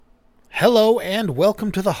Hello and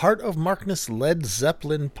welcome to the Heart of Markness Led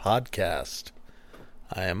Zeppelin podcast.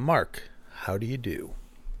 I am Mark. How do you do?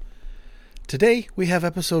 Today we have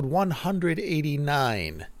episode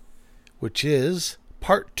 189, which is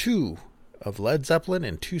part 2 of Led Zeppelin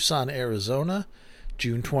in Tucson, Arizona,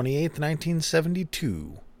 June 28th,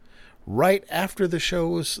 1972, right after the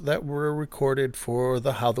shows that were recorded for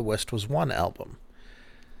the How the West Was Won album.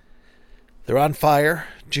 They're on fire.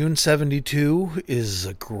 June 72 is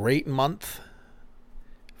a great month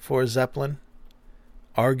for Zeppelin.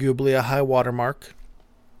 Arguably a high watermark.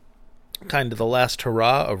 Kind of the last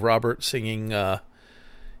hurrah of Robert singing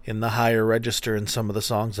in the higher register in some of the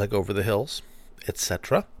songs like Over the Hills,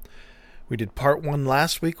 etc. We did part 1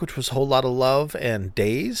 last week, which was Whole Lotta Love and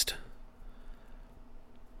Dazed,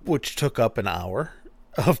 which took up an hour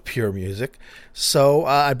of pure music. So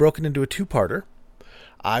I broke it into a two-parter.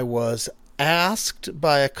 I was asked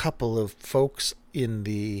by a couple of folks in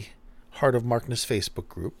the Heart of Markness Facebook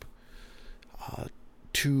group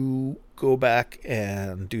to go back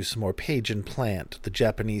and do some more Page and Plant, the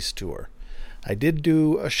Japanese tour. I did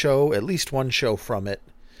do a show, at least one show from it,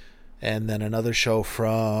 and then another show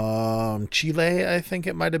from Chile, I think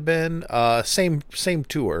it might have been. Same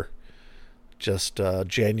tour, just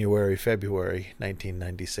January, February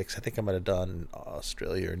 1996. I think I might have done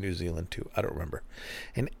Australia or New Zealand too. I don't remember.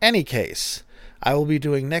 In any case, I will be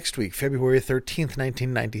doing next week, February 13th,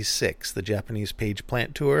 1996, the Japanese Page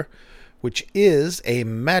Plant Tour, which is a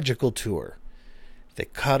magical tour. They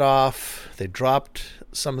dropped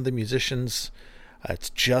some of the musicians.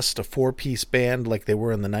 It's just a 4-piece band like they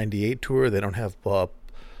were in the 98 tour. They don't have Paul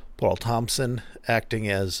Thompson acting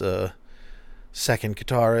as a second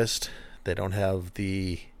guitarist. They don't have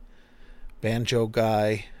the banjo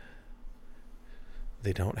guy.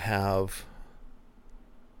 They don't have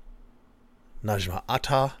Najma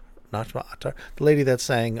Attar, the lady that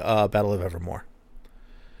sang Battle of Evermore.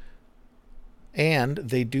 And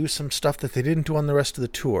they do some stuff that they didn't do on the rest of the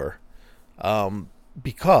tour.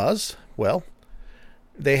 Because, well,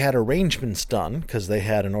 they had arrangements done, because they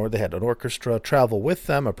had an orchestra travel with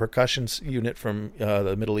them, a percussion unit from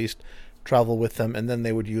the Middle East travel with them, and then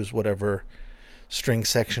they would use whatever string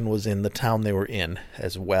section was in the town they were in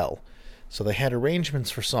as well. So they had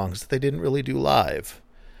arrangements for songs that they didn't really do live.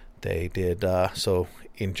 They did, so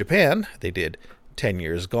in Japan, they did 10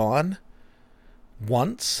 Years Gone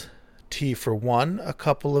once, Tea for One a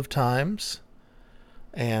couple of times,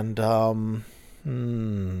 and, Rain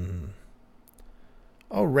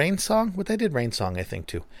Song? Well, they did Rain Song, I think,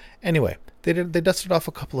 too. Anyway, they dusted off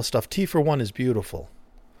a couple of stuff. Tea for One is beautiful.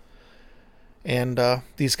 And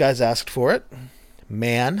these guys asked for it.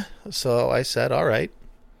 Man. So I said, all right.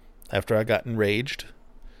 After I got enraged.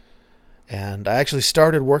 And I actually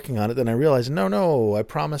started working on it. Then I realized, no, I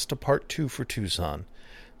promised a part 2 for Tucson.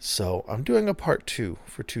 So I'm doing a part 2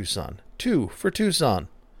 for Tucson. 2 for Tucson.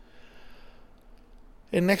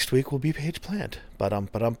 And next week will be Page Plant.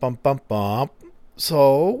 Ba-dum-ba-dum-bum-bum-bum.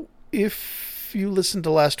 So if you listened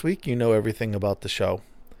to last week, you know everything about the show.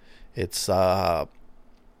 It's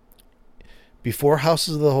before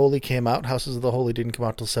Houses of the Holy came out. Houses of the Holy didn't come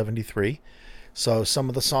out till 73. So some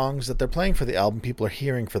of the songs that they're playing for the album, people are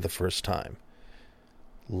hearing for the first time.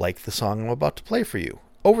 Like the song I'm about to play for you,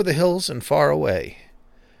 Over the Hills and Far Away.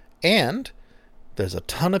 And there's a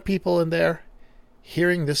ton of people in there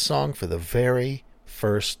hearing this song for the very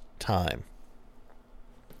first time.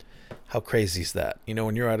 How crazy is that? You know,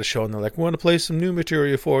 when you're at a show and they're like, we want to play some new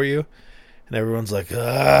material for you. And everyone's like,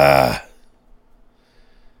 ah.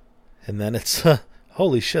 And then it's,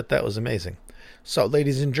 holy shit, that was amazing. So,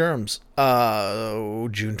 ladies and germs, June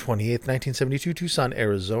 28th, 1972, Tucson,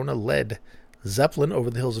 Arizona, Led Zeppelin, Over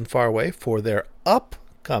the Hills and Far Away, for their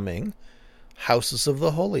upcoming Houses of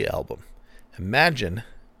the Holy album. Imagine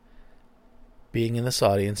being in this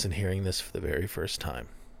audience and hearing this for the very first time,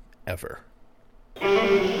 ever.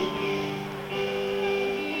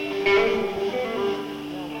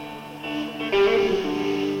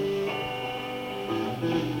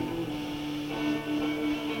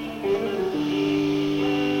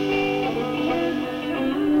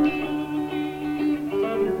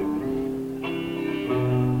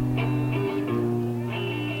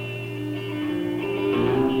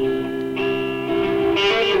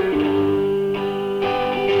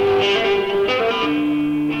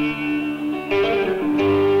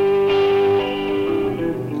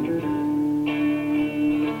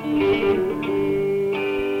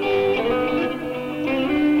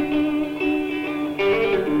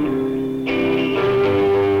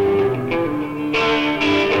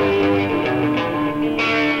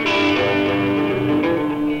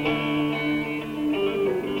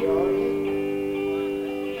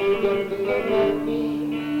 you got the love I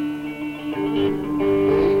need,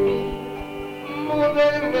 baby, more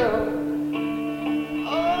than enough.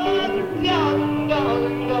 Oh, darling,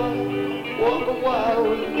 darling, darling, walk a while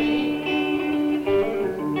with me.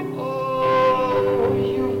 Oh,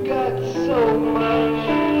 you've got so much,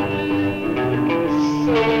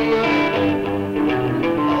 so much,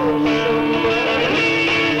 oh, so much.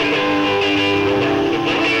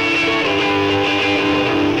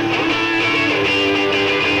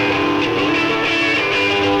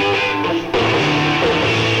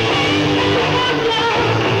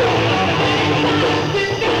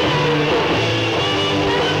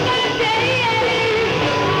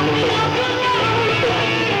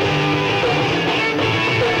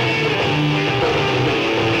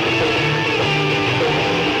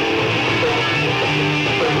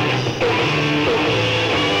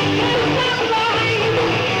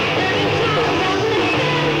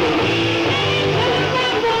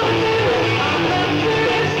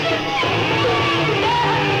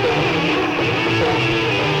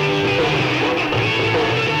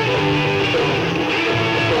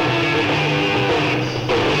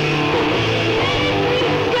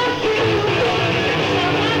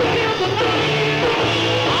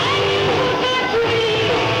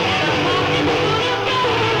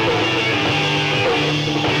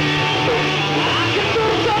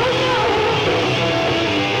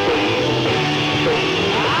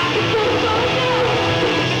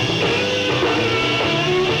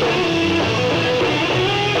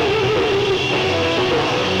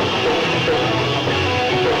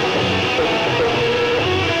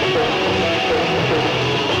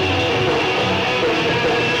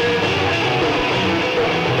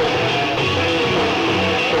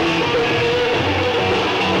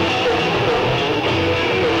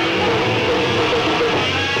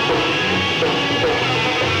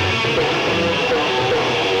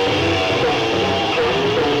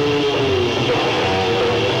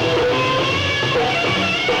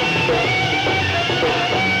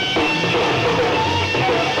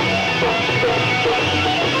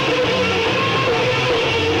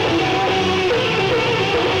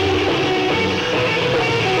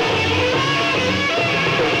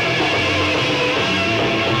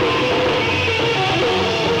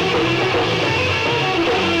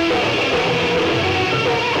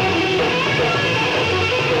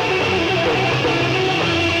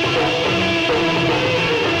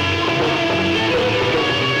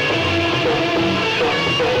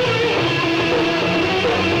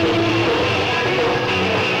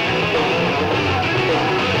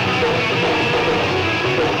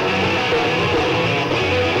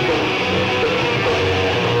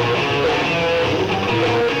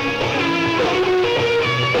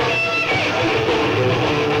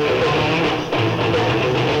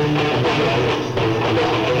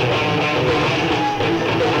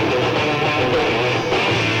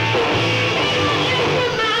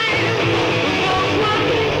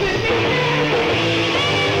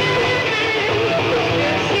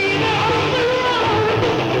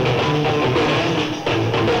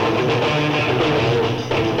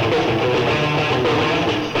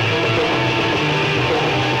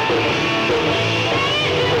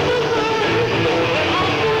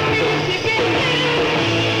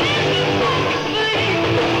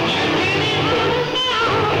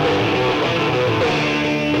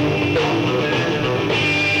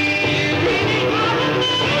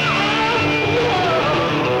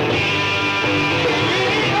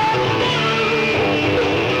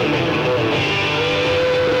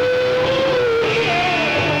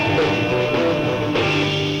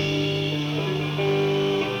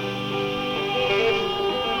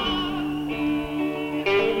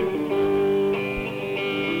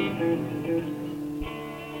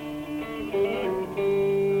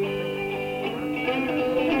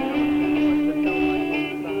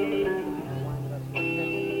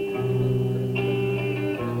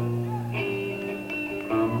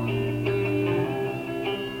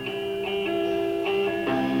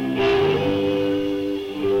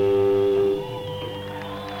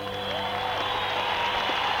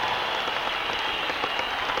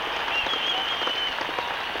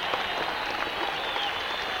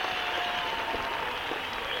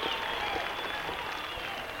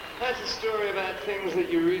 That's a story about things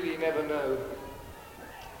that you really never know.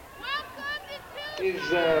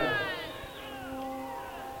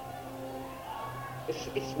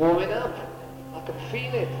 It's warming up. I can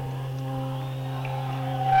feel it.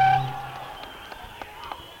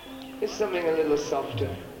 It's something a little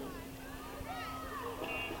softer.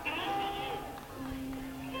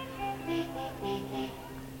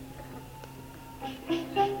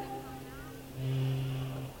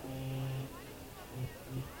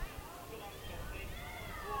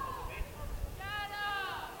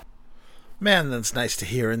 Man, that's nice to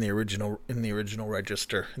hear in the original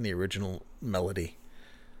register, in the original melody.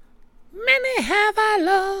 Many have I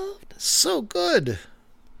loved. So good.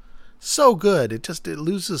 So good. It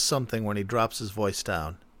loses something when he drops his voice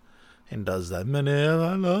down and does that. Many have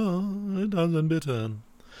I loved, it doesn't bitter.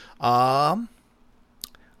 I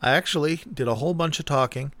actually did a whole bunch of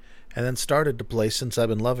talking and then started to play Since I've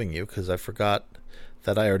Been Loving You because I forgot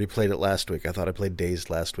that I already played it last week. I thought I played Dazed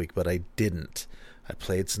last week, but I didn't. I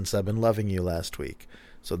played Since I've Been Loving You last week.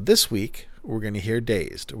 So this week, we're going to hear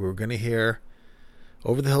Dazed. We're going to hear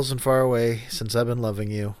Over the Hills and Far Away, Since I've Been Loving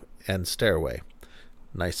You, and Stairway.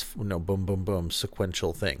 Nice, boom, boom, boom,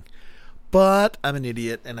 sequential thing. But I'm an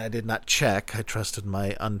idiot, and I did not check. I trusted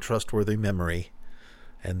my untrustworthy memory.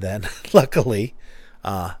 And then, luckily,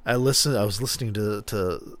 I was listening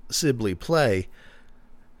to Sibley play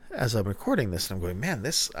as I'm recording this, and I'm going, man,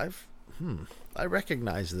 I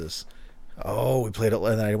recognize this. Oh, we played it,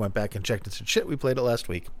 and then I went back and checked and said, shit, we played it last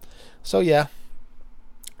week. So, yeah.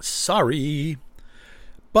 Sorry.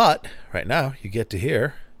 But, right now, you get to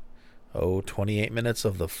hear, 28 minutes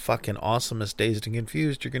of the fucking awesomest Dazed and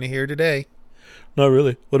Confused you're going to hear today. Not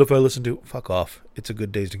really. What if I listen to... Fuck off. It's a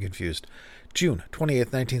good Dazed and Confused. June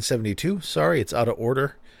 28th, 1972. Sorry, it's out of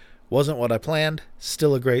order. Wasn't what I planned.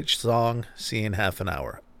 Still a great song. See you in half an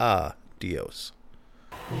hour. Adios.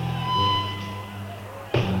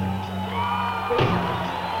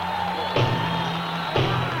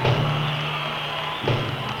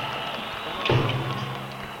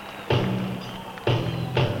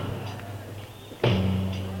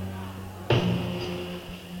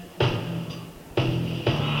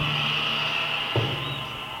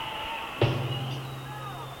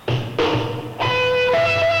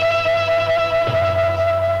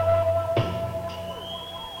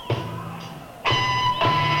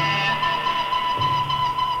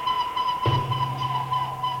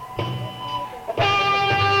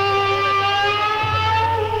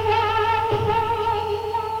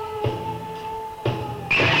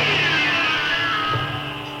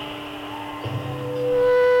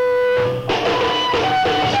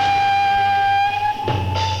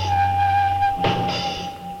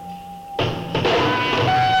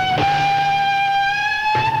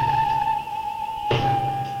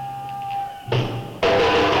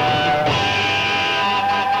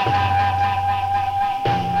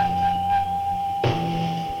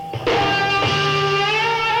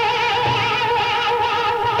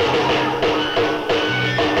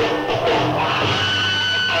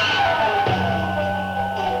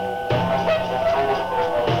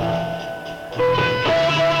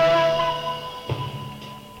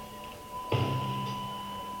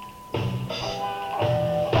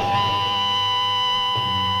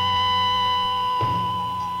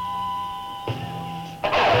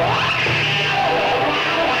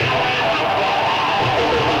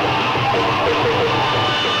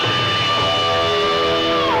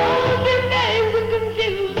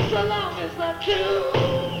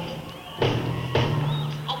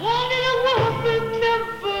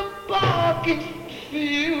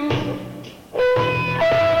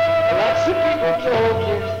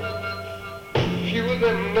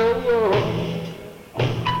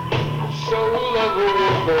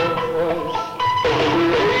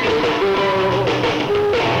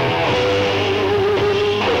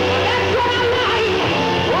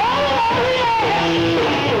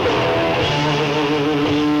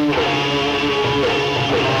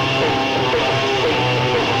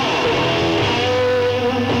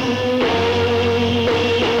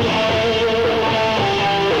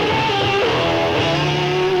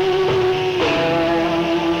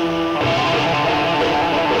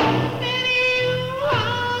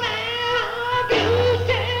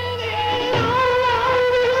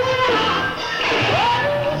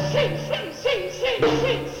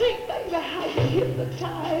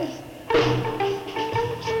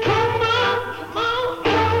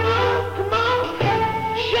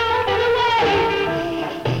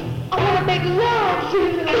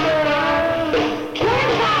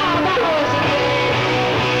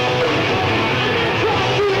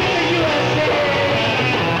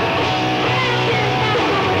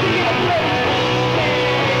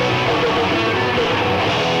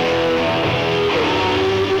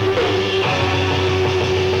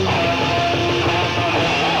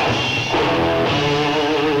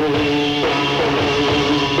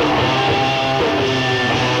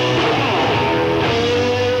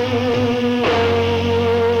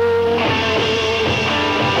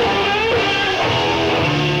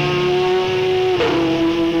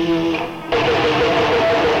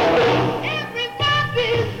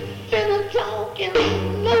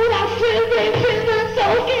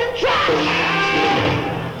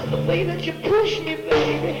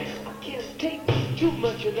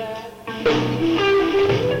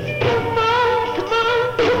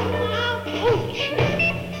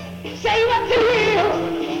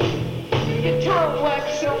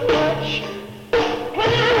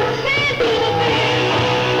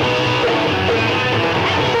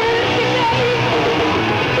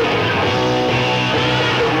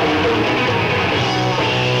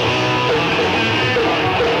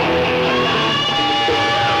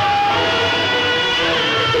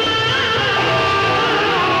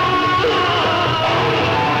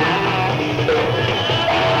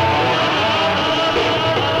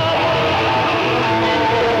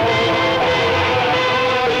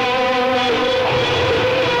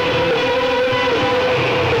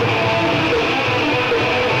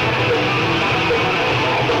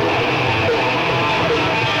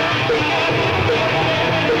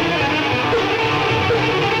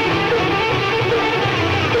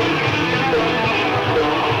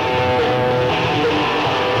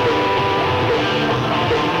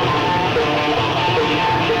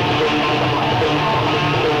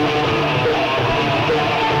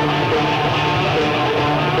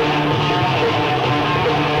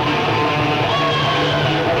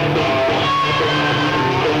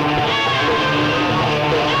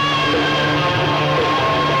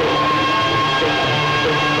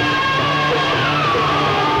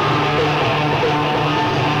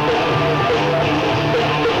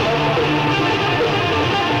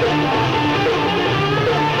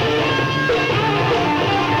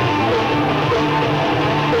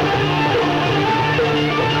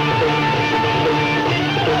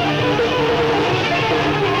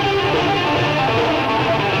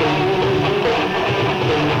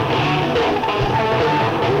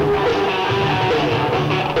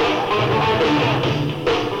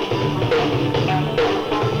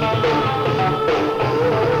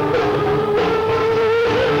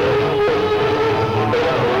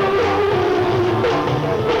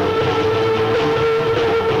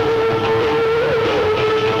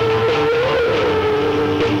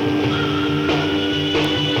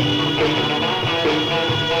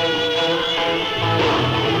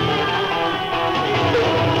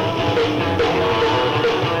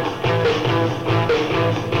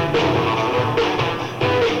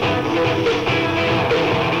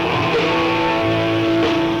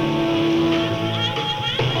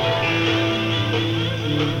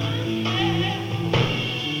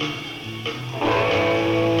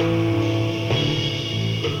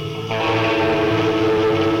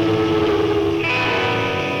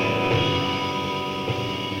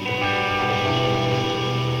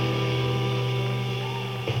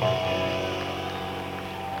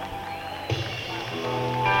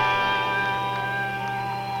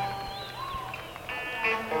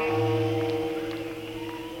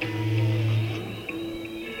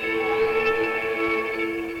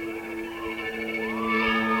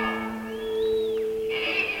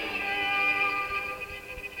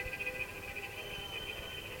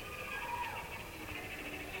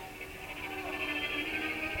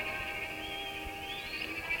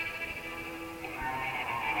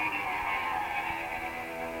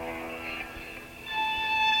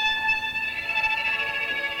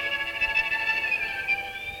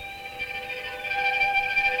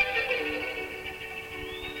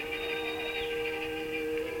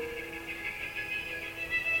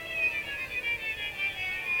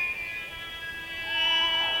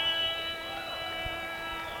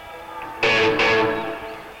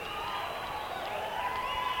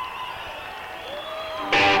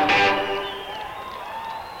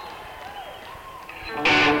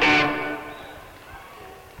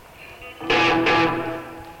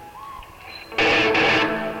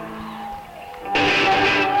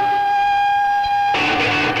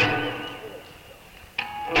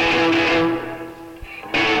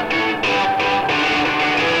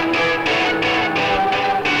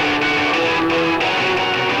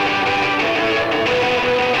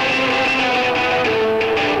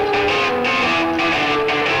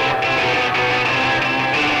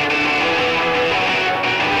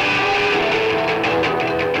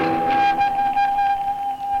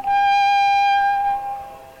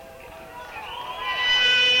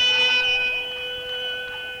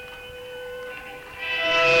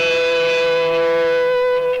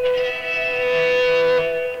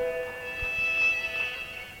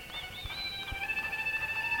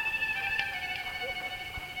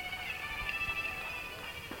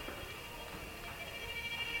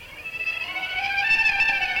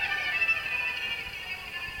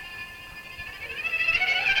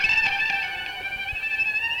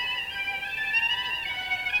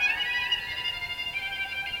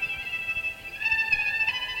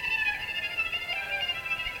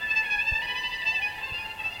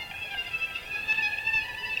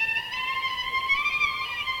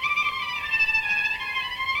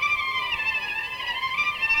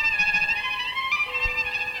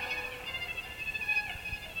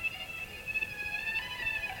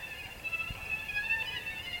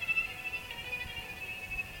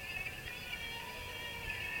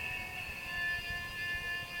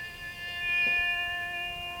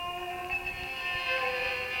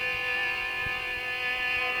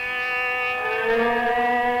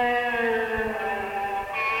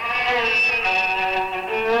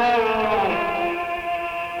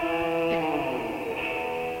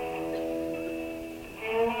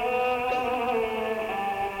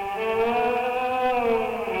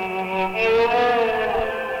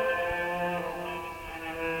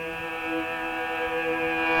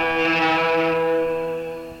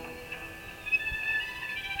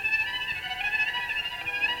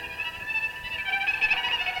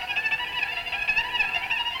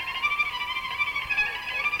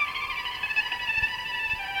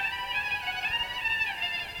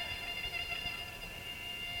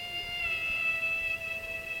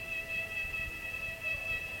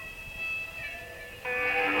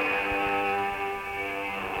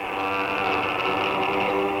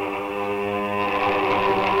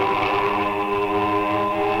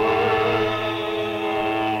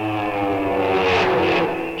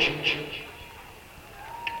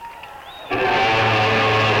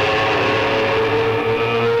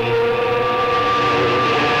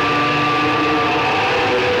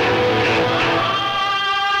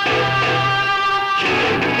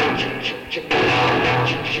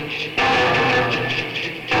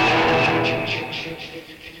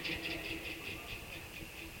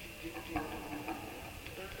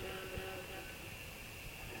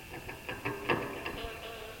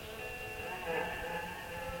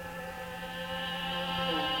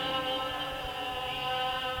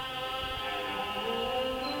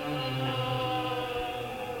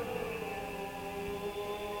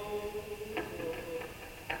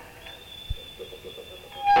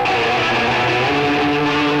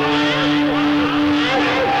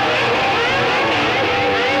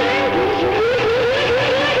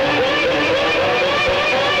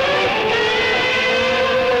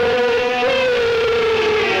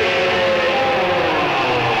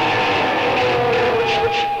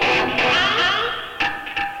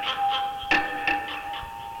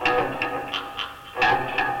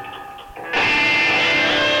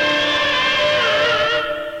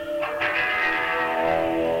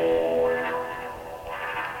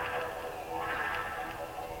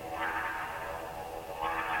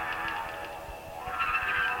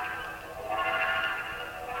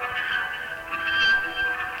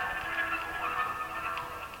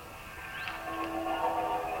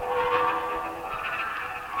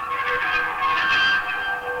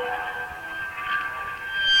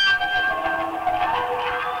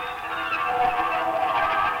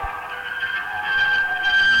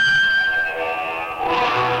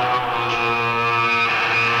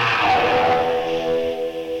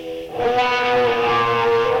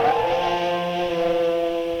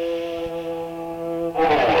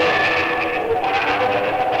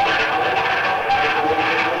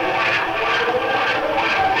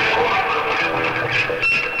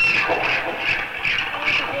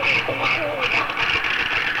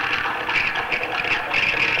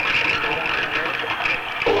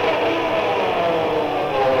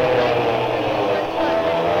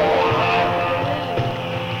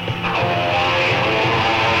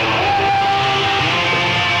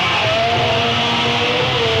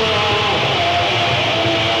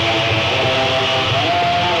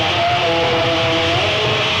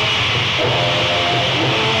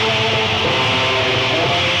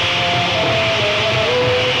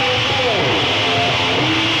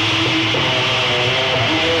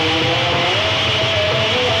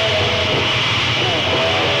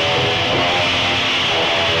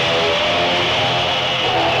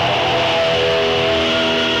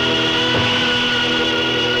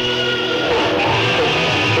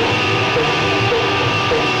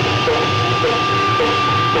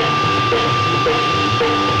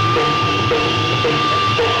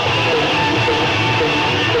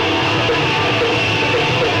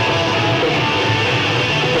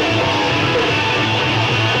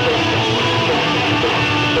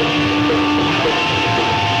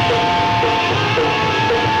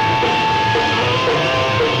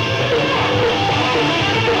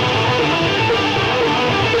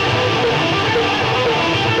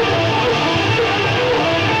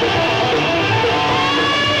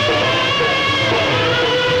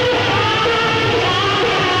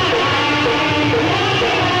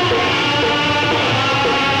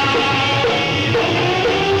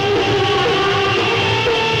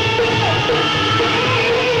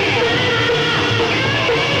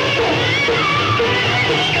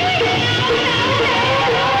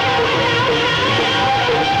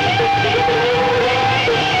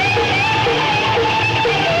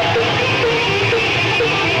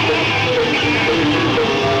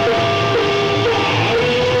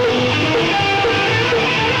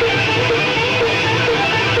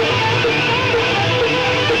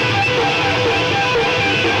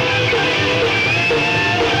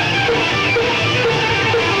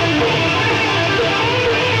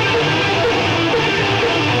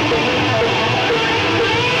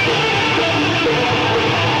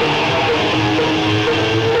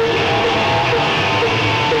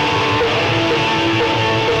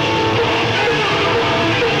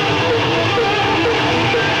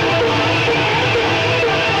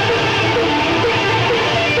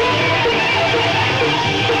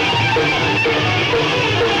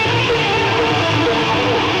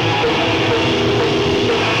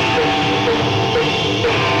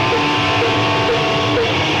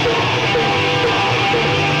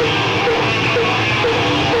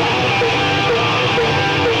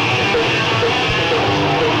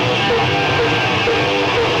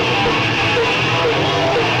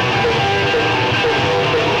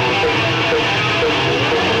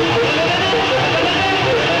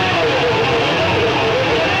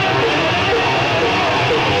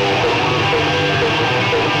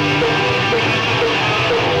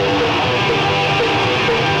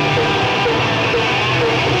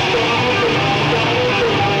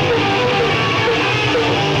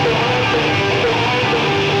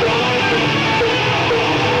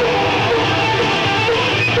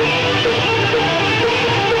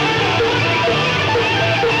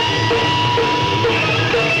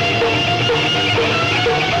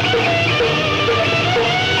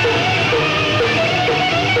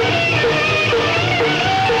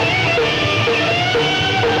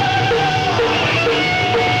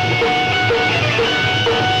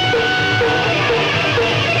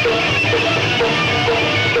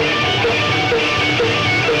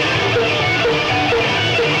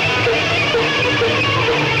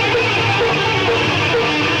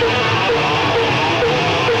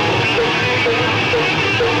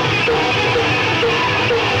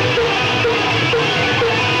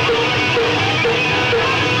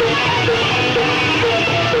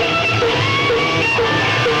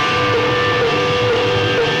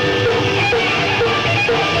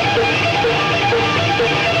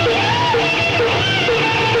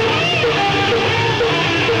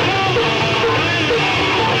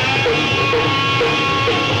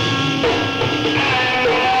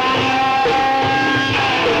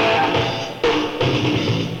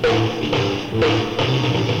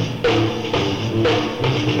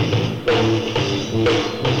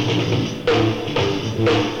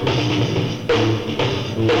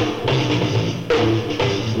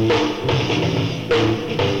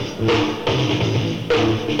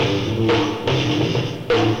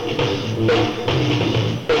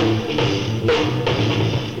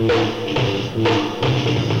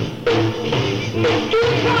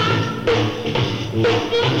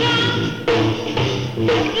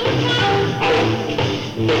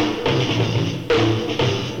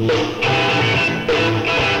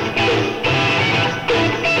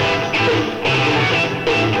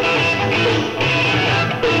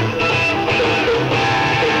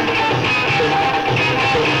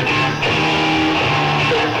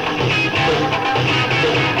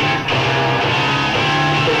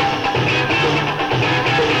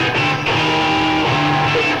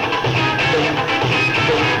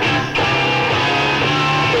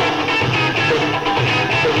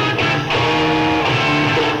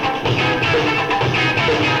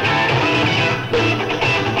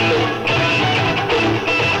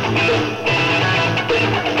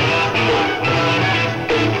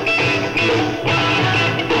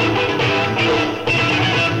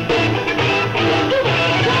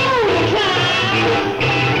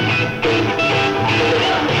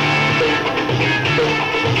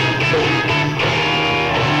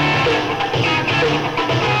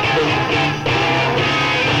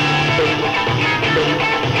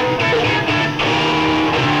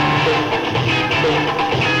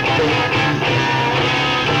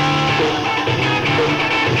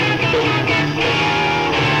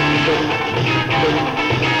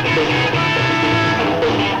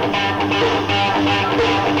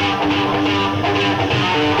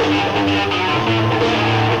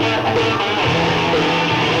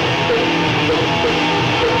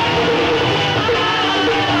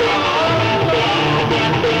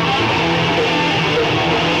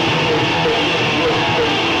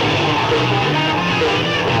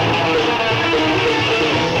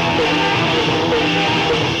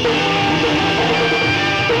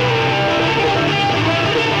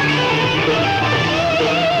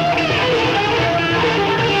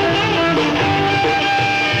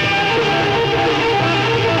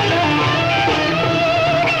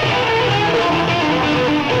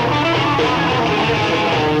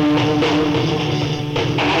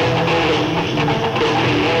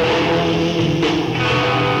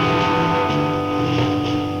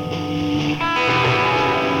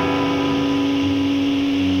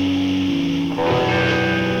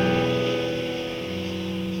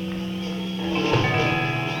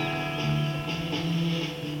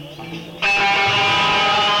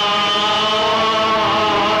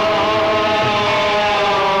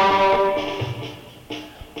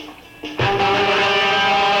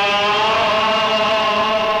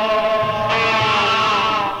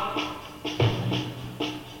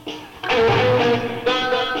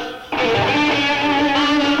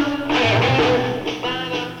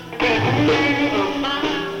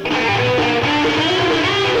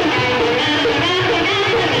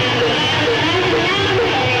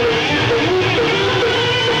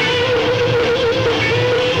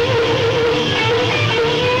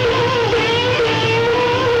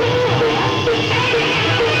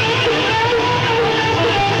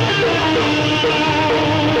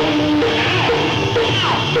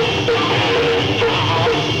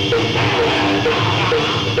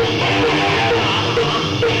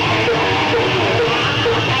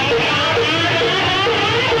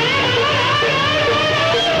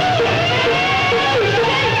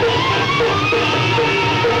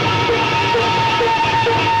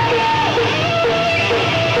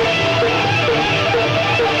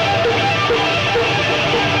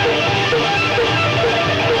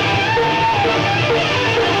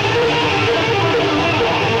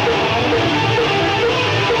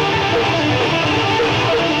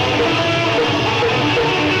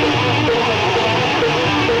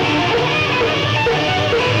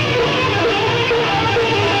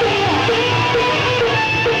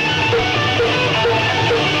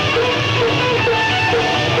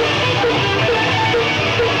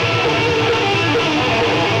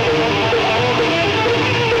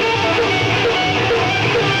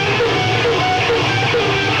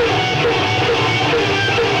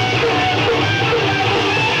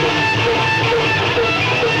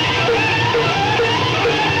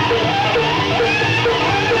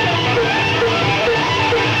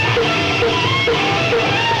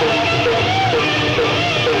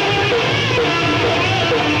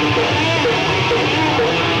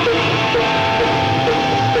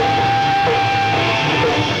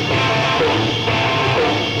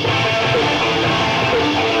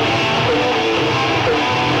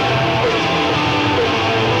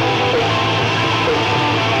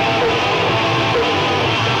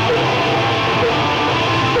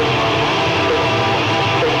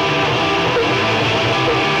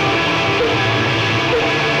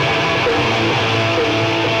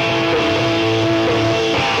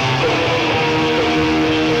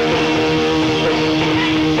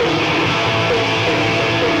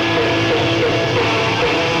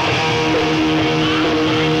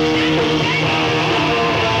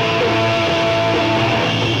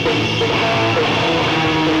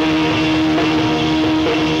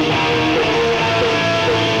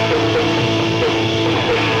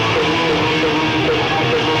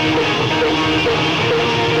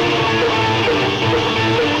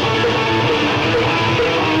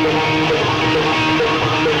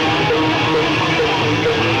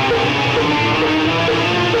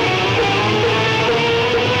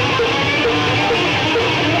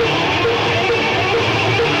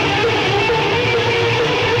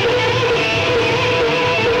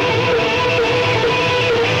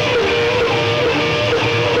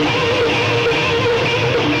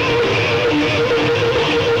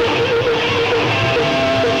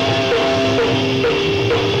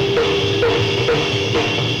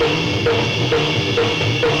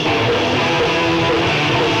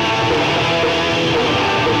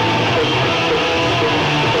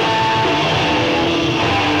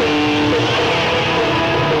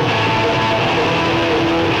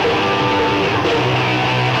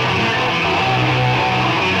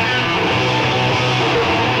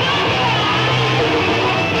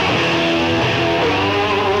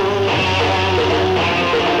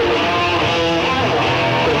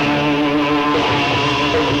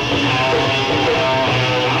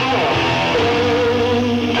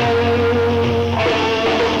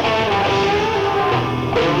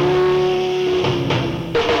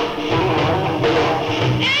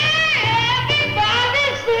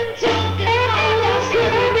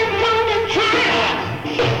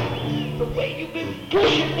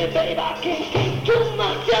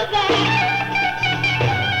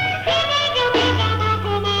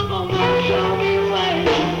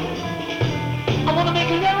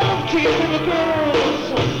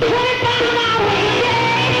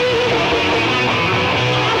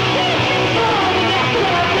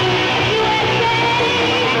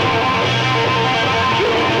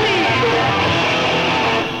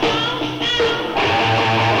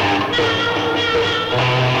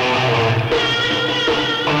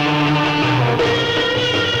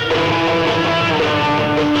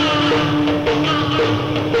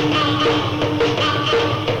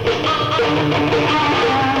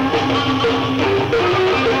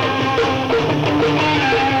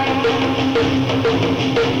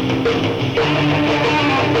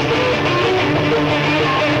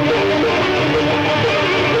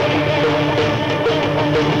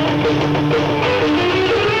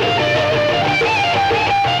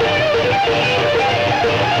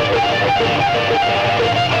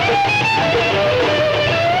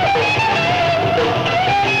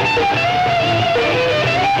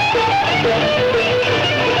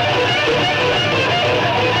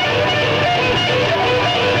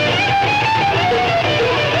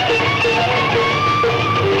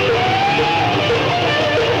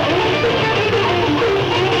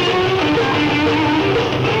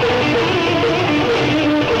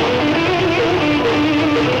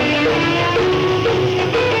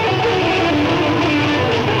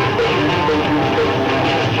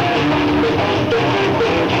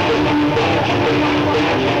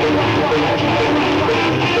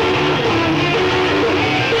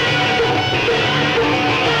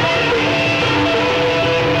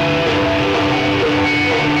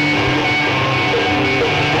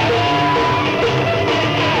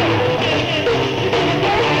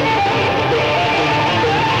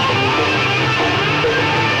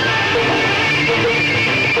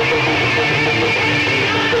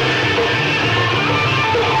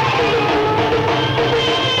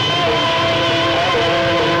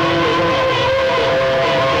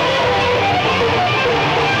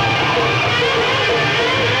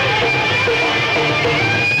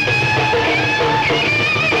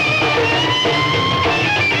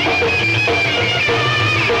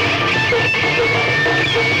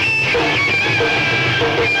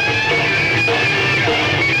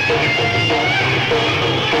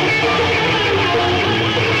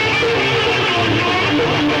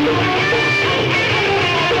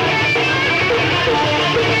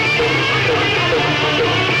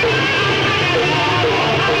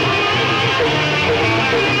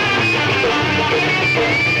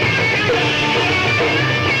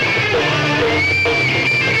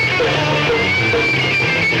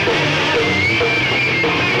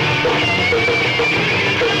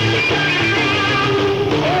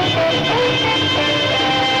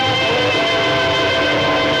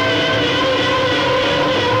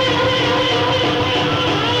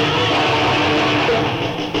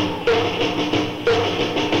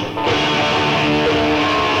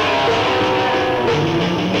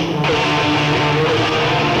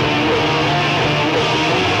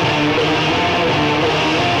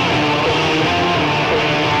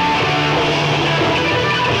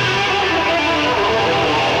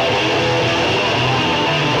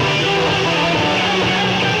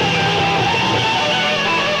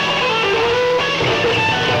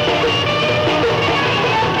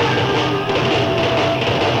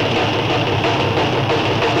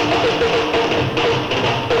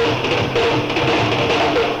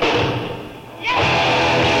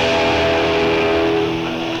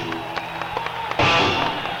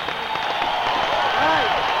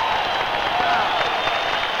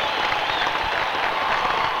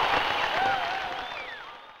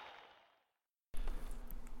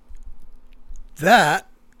 That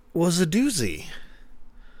was a doozy.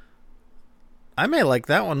 I may like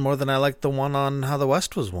that one more than I like the one on How the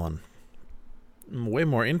West Was Won. Way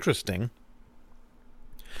more interesting.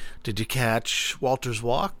 Did you catch Walter's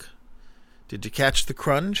Walk? Did you catch the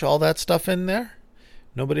Crunge? All that stuff in there?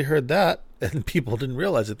 Nobody heard that, and people didn't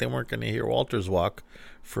realize that they weren't going to hear Walter's Walk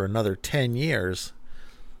for another 10 years.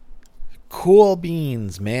 Cool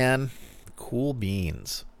beans, man. Cool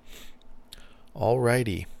beans.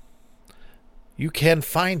 Alrighty. You can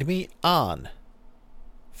find me on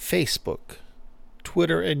Facebook,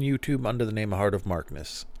 Twitter, and YouTube under the name of Heart of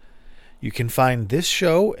Markness. You can find this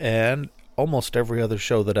show and almost every other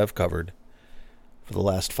show that I've covered for the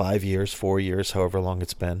last 5 years, 4 years, however long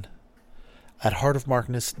it's been, at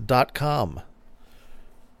heartofmarkness.com.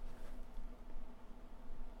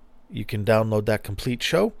 You can download that complete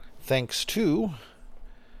show thanks to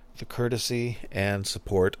the courtesy and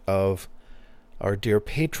support of our dear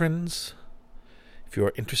patrons. If you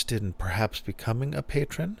are interested in perhaps becoming a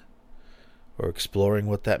patron or exploring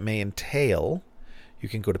what that may entail, you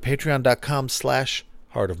can go to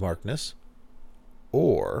patreon.com/heartofmarkness,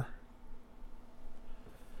 or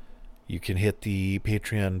you can hit the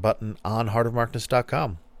Patreon button on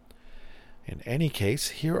heartofmarkness.com. In any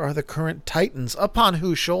case, here are the current titans upon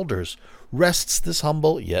whose shoulders rests this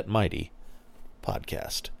humble yet mighty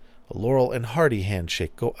podcast. A laurel and hearty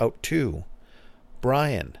handshake go out to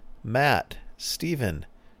Brian, Matt, Stephen,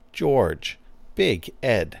 George, Big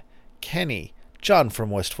Ed, Kenny, John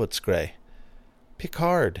from West Footscray,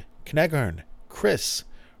 Picard, Kneggern, Chris,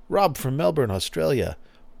 Rob from Melbourne, Australia,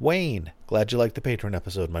 Wayne, glad you liked the Patreon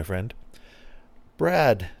episode, my friend,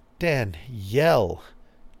 Brad, Dan, Yell,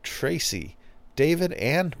 Tracy, David,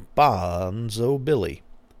 and Bonzo Billy.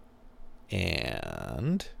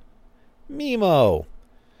 And Mimo,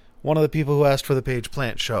 one of the people who asked for the Page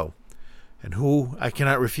Plant show, and who I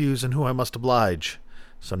cannot refuse and who I must oblige.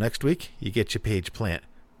 So next week, you get your Page Plant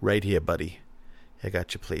right here, buddy. I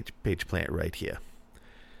got your Page Plant right here.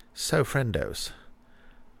 So, friendos,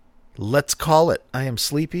 let's call it. I am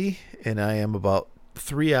sleepy, and I am about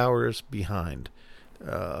 3 hours behind.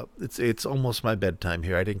 It's almost my bedtime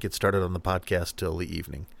here. I didn't get started on the podcast till the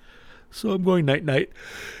evening. So I'm going night-night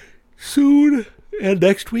soon. And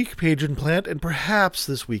next week, Page and Plant, and perhaps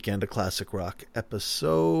this weekend, a classic rock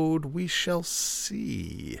episode. We shall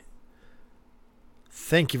see.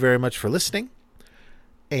 Thank you very much for listening.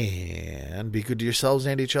 And be good to yourselves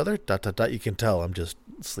and each other. ... You can tell I'm just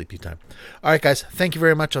sleepy time. All right, guys. Thank you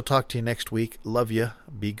very much. I'll talk to you next week. Love you.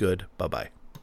 Be good. Bye-bye.